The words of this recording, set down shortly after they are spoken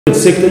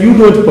sector, you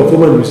don't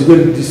perform and they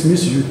will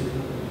dismiss you.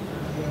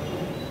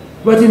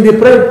 But in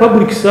the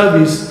public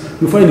service,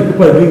 you find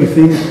people are doing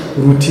things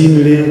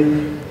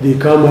routinely. They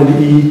come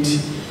and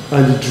eat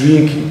and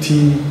drink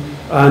tea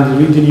and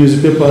read the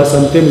newspaper.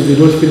 Sometimes they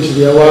don't finish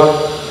their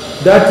work.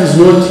 That is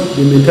not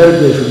the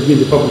mentality that should be in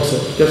the public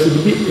sector. There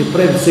should be a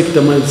private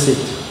sector mindset.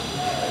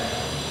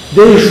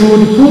 They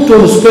should put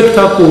on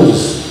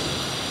spectacles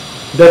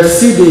that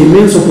see the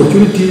immense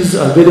opportunities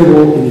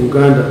available in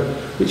Uganda,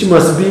 which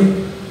must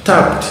be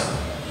tapped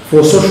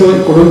for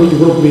socio-economic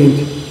development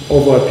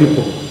of our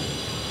people.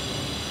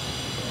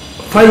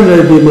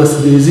 Finally, they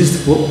must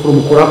resist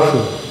from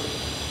corruption.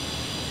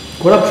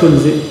 Corruption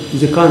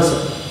is a cancer.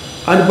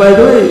 And by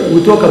the way,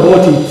 we talk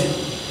about it,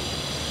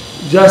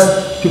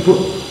 just people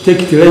take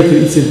it lightly.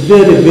 It's a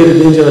very, very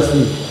dangerous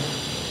thing.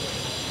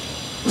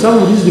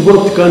 Some of these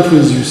developed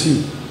countries, you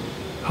see,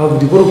 have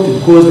developed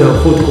because they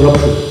have fought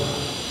corruption.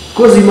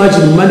 Because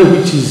imagine money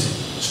which is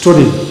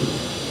stolen,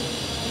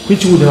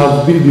 which would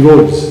have built the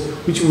roads,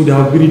 which would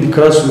have built the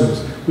classrooms,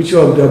 which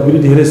would have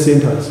built the health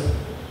centers.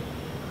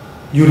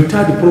 You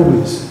retard the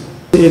progress.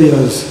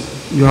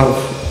 Areas you have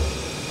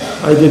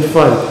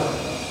identified.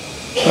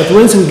 But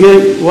once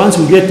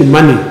we get the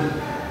money,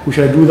 we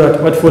shall do that.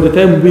 But for the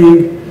time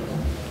being,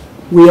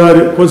 we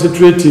are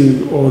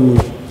concentrating on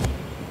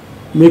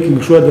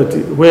making sure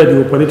that where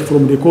they operate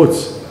from, the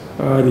courts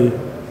are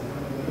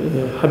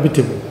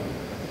habitable.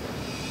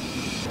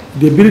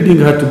 The building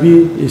had to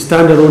be a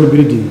standalone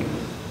building.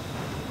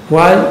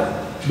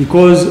 Why?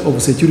 Because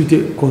of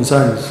security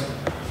concerns.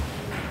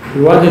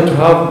 We wanted to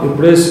have a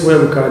place where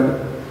we can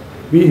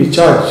be in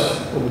charge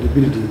of the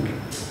building.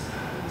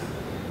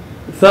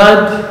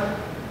 Third,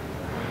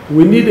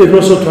 we needed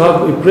also to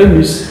have a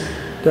premise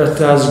that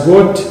has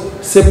got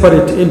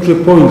separate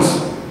entry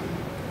points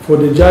for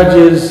the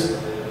judges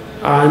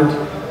and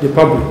the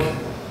public,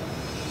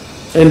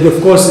 and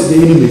of course the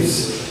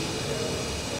inmates.